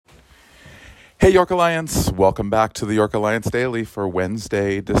Hey, York Alliance. Welcome back to the York Alliance Daily for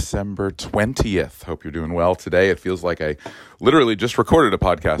Wednesday, December 20th. Hope you're doing well today. It feels like I literally just recorded a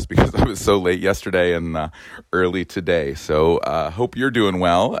podcast because I was so late yesterday and early today. So hope you're doing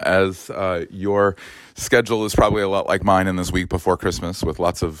well, as your schedule is probably a lot like mine in this week before Christmas, with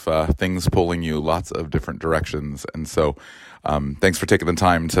lots of things pulling you lots of different directions. And so thanks for taking the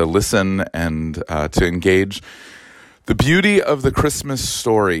time to listen and to engage. The beauty of the Christmas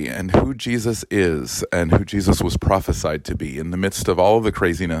story and who Jesus is and who Jesus was prophesied to be in the midst of all of the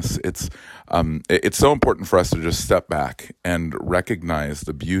craziness, it's so important for us to just step back and recognize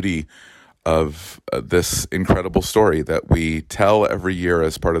the beauty of this incredible story that we tell every year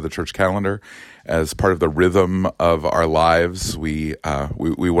as part of the church calendar, as part of the rhythm of our lives. We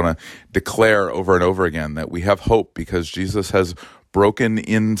want to declare over and over again that we have hope because Jesus has broken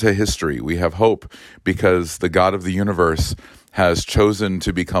into history. We have hope because the God of the universe has chosen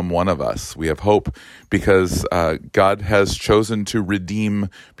to become one of us. We have hope because God has chosen to redeem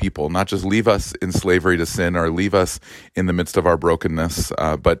people, not just leave us in slavery to sin or leave us in the midst of our brokenness,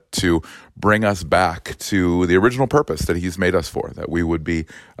 but to bring us back to the original purpose that He's made us for, that we would be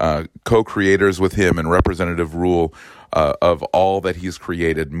co-creators with Him and representative rule of all that He's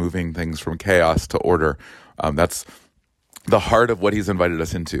created, moving things from chaos to order. That's the heart of what He's invited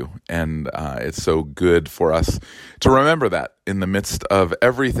us into. And it's so good for us to remember that in the midst of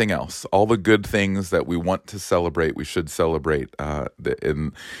everything else, all the good things that we want to celebrate, we should celebrate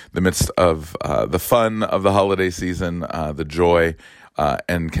in the midst of the fun of the holiday season, the joy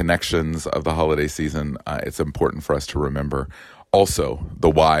and connections of the holiday season. It's important for us to remember also the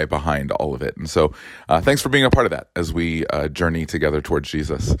why behind all of it. And so thanks for being a part of that as we journey together towards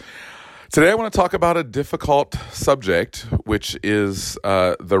Jesus. Today I want to talk about a difficult subject, which is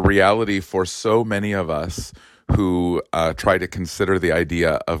the reality for so many of us who try to consider the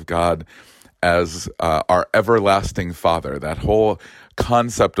idea of God as our everlasting Father. That whole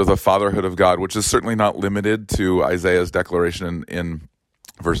concept of the fatherhood of God, which is certainly not limited to Isaiah's declaration in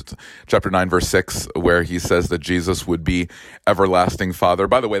chapter 9, verse 6, where he says that Jesus would be everlasting Father.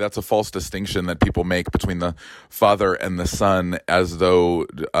 By the way, that's a false distinction that people make between the Father and the Son, as though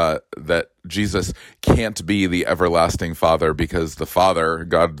that Jesus can't be the everlasting Father because the Father,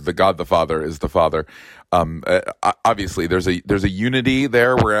 God the Father, is the Father. Obviously, there's a unity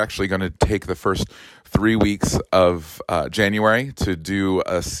there. We're actually going to take the first 3 weeks of January to do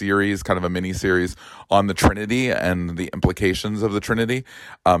a series, kind of a mini series on the Trinity and the implications of the Trinity.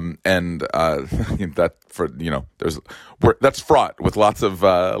 That that's fraught with lots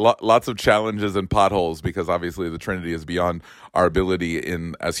of challenges and potholes, because obviously the Trinity is beyond our ability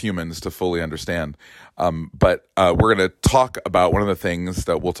as humans to fully understand. But we're going to talk about one of the things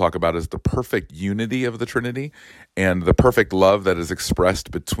that we'll talk about is the perfect unity of the Trinity and the perfect love that is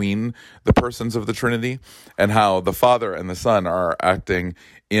expressed between the persons of the Trinity, and how the Father and the Son are acting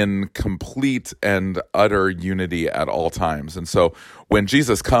in complete and utter unity at all times. And so when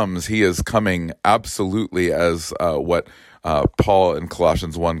Jesus comes, He is coming absolutely as what Paul in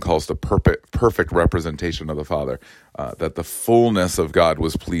Colossians 1 calls the perfect representation of the Father, that the fullness of God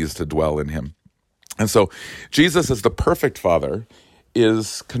was pleased to dwell in Him. And so Jesus as the perfect Father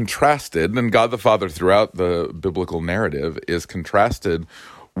is contrasted, and God the Father throughout the biblical narrative is contrasted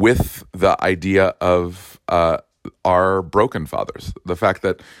with the idea of our broken fathers. The fact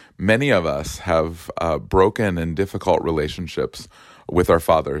that many of us have broken and difficult relationships with our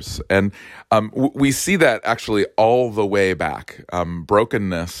fathers. And we see that actually all the way back.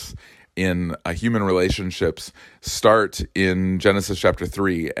 Brokenness in human relationships start in Genesis chapter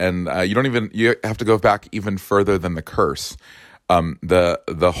 3. And you have to go back even further than the curse.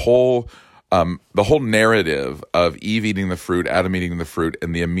 The whole narrative of Eve eating the fruit, Adam eating the fruit,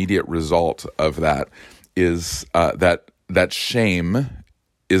 and the immediate result of that is that shame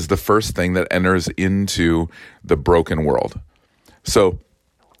is the first thing that enters into the broken world. So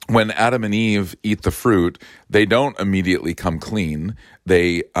when Adam and Eve eat the fruit, they don't immediately come clean.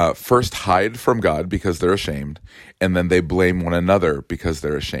 They first hide from God because they're ashamed, and then they blame one another because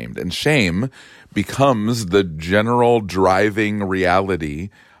they're ashamed. And shame becomes the general driving reality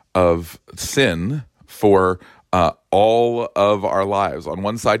of sin for all of our lives. On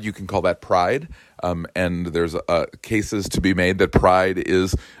one side, you can call that pride, and there's cases to be made that pride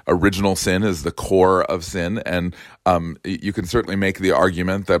is original sin, is the core of sin, and you can certainly make the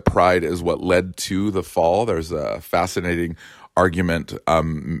argument that pride is what led to the fall. There's a fascinating argument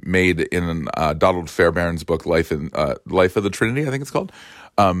made in Donald Fairbairn's book, Life of the Trinity, I think it's called.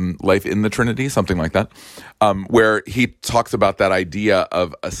 Life in the Trinity, something like that, where he talks about that idea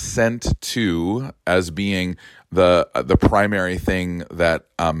of assent to as being the primary thing that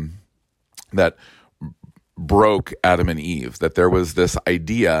that broke Adam and Eve, that there was this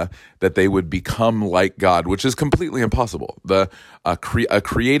idea that they would become like God, which is completely impossible. A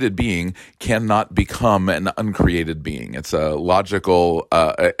created being cannot become an uncreated being. It's a logical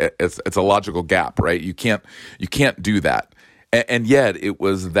it's a logical gap, right? You can't do that. And yet, it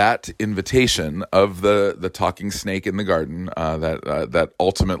was that invitation of the talking snake in the garden that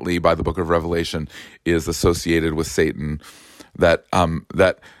ultimately, by the book of Revelation, is associated with Satan. That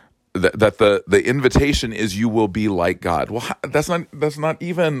the invitation is, you will be like God. Well, that's not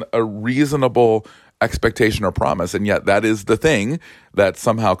even a reasonable expectation or promise, and yet that is the thing that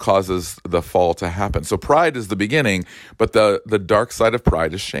somehow causes the fall to happen. So pride is the beginning, but the dark side of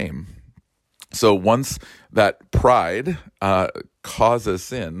pride is shame. So once that pride causes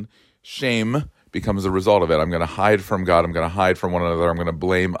sin, shame becomes a result of it. I'm going to hide from God. I'm going to hide from one another. I'm going to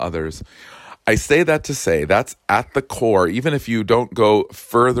blame others. I say that to say that's at the core, even if you don't go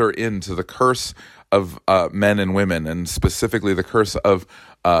further into the curse of men and women, and specifically the curse of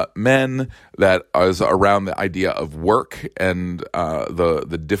men that is around the idea of work and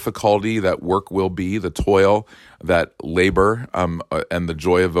the difficulty that work will be, the toil that labor and the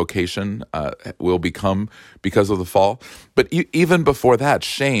joy of vocation will become because of the fall. But even before that,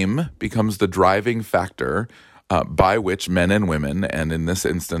 shame becomes the driving factor by which men and women, and in this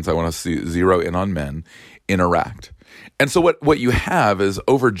instance, I want to zero in on men, interact. And so what you have is,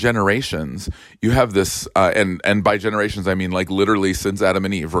 over generations, you have this, and by generations I mean like literally since Adam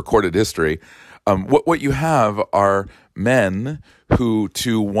and Eve, recorded history. What you have are men who,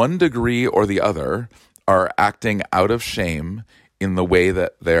 to one degree or the other, are acting out of shame in the way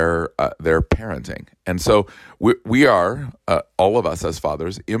that they're parenting. And so we are, all of us as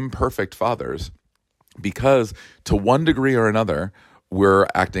fathers, imperfect fathers, because to one degree or another, we're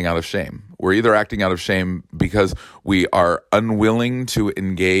acting out of shame. We're either acting out of shame because we are unwilling to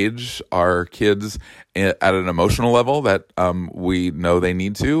engage our kids at an emotional level that we know they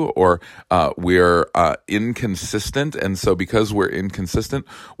need to, or we're inconsistent, and so because we're inconsistent,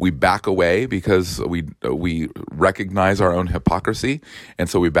 we back away because we recognize our own hypocrisy, and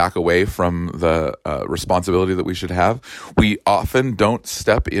so we back away from the responsibility that we should have. We often don't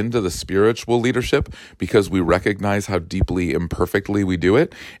step into the spiritual leadership because we recognize how deeply imperfectly we do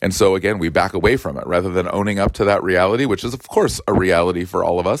it, and so again, we back away from it rather than owning up to that reality, which is of course a reality for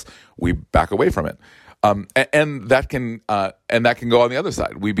all of us. We back away from it. And that can go on the other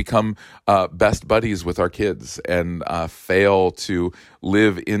side. We become best buddies with our kids and fail to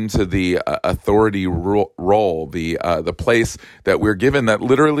live into the authority role, the place that we're given, that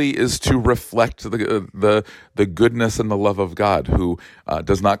literally is to reflect the goodness and the love of God, who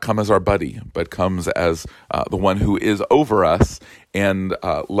does not come as our buddy, but comes as the one who is over us and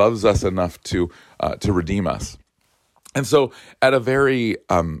loves us enough to redeem us. And so at a very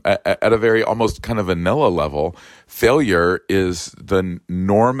almost kind of vanilla level, failure is the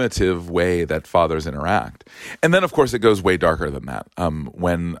normative way that fathers interact. And then, of course, it goes way darker than that.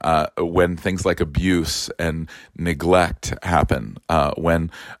 When things like abuse and neglect happen,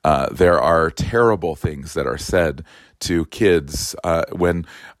 when there are terrible things that are said to kids, when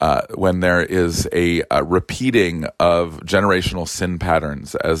there is a repeating of generational sin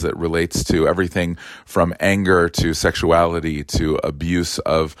patterns as it relates to everything from anger to sexuality to abuse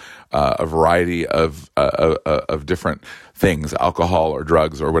of a variety of different things, alcohol or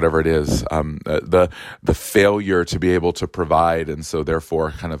drugs or whatever it is, the failure to be able to provide, and so therefore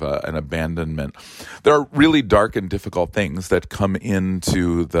kind of an abandonment. There are really dark and difficult things that come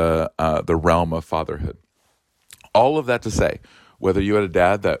into the realm of fatherhood. All of that to say, whether you had a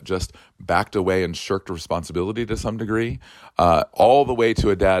dad that just backed away and shirked responsibility to some degree, all the way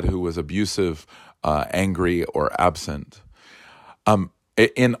to a dad who was abusive, angry, or absent,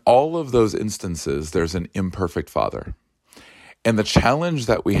 in all of those instances, there's an imperfect father. And the challenge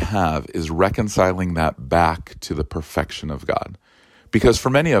that we have is reconciling that back to the perfection of God. Because for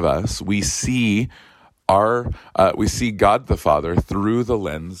many of us, we see God the Father through the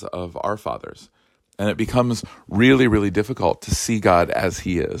lens of our fathers. And it becomes really, really difficult to see God as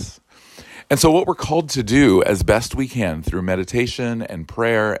he is. And so what we're called to do as best we can through meditation and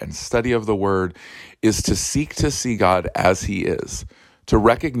prayer and study of the word is to seek to see God as he is, to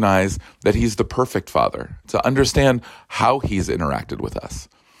recognize that he's the perfect father, to understand how he's interacted with us.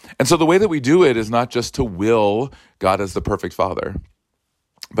 And so the way that we do it is not just to will God as the perfect father,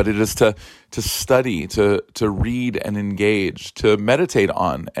 but it is to study, to read and engage, to meditate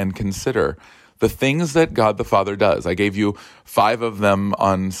on and consider the things that God the Father does. I gave you 5 of them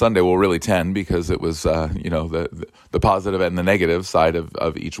on Sunday, well, really 10, because it was, the positive and the negative side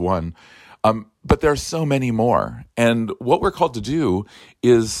of each one. But there are so many more. And what we're called to do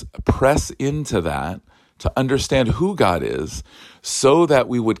is press into that, to understand who God is, so that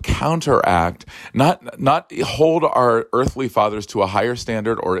we would counteract, not hold our earthly fathers to a higher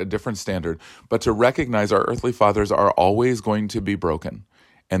standard or a different standard, but to recognize our earthly fathers are always going to be broken,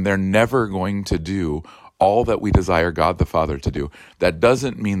 and they're never going to do all that we desire God the Father to do. That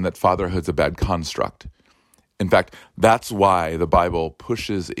doesn't mean that fatherhood's a bad construct. In fact, that's why the Bible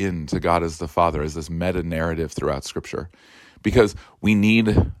pushes into God as the Father as this meta-narrative throughout Scripture, because we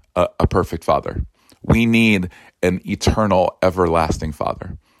need a perfect Father. We need an eternal, everlasting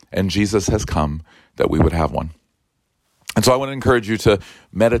Father. And Jesus has come that we would have one. And so I want to encourage you to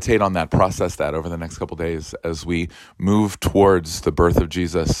meditate on that, process that over the next couple days as we move towards the birth of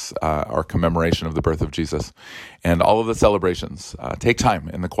Jesus, our commemoration of the birth of Jesus, and all of the celebrations. Take time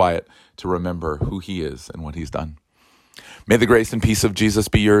in the quiet to remember who he is and what he's done. May the grace and peace of Jesus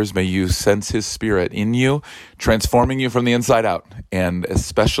be yours. May you sense his Spirit in you, transforming you from the inside out, and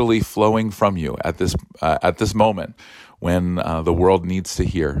especially flowing from you at this moment when the world needs to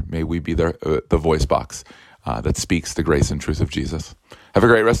hear. May we be the voice box that speaks the grace and truth of Jesus. Have a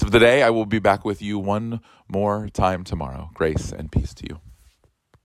great rest of the day. I will be back with you one more time tomorrow. Grace and peace to you.